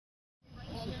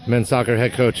Men's soccer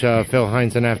head coach Phil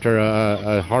Hindson after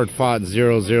a hard-fought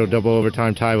 0-0 double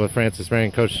overtime tie with Francis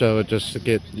Marion. Coach, just to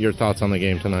get your thoughts on the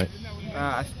game tonight.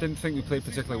 I didn't think we played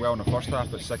particularly well in the first half,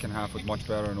 but second half was much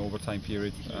better in the overtime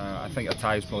period. I think a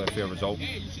tie is probably a fair result.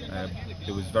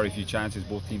 There was very few chances,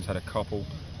 both teams had a couple,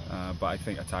 but I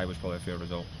think a tie was probably a fair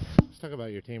result. Let's talk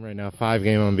about your team right now.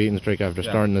 5-game unbeaten streak after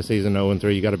starting the season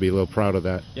 0-3. You got to be a little proud of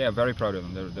that. Yeah, very proud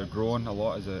of them. They're growing a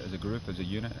lot as a group, as a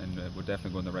unit, and we're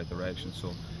definitely going in the right direction.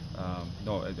 So,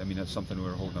 no, I mean, it's something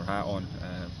we're holding our hat on.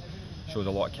 Shows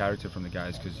a lot of character from the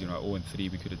guys, because at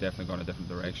 0-3 we could have definitely gone a different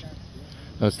direction.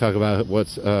 Let's talk about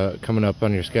what's coming up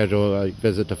on your schedule. A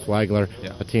visit to Flagler,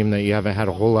 a team that you haven't had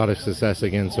a whole lot of success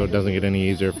against, so it doesn't get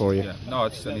any easier for you. Yeah, no,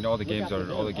 all the games are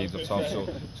tough, so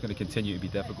it's going to continue to be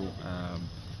difficult.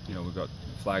 We've got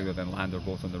Flagler, then Lander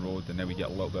both on the road, and then we get a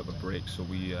little bit of a break. So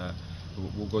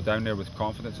we'll go down there with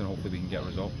confidence, and hopefully we can get a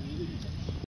result.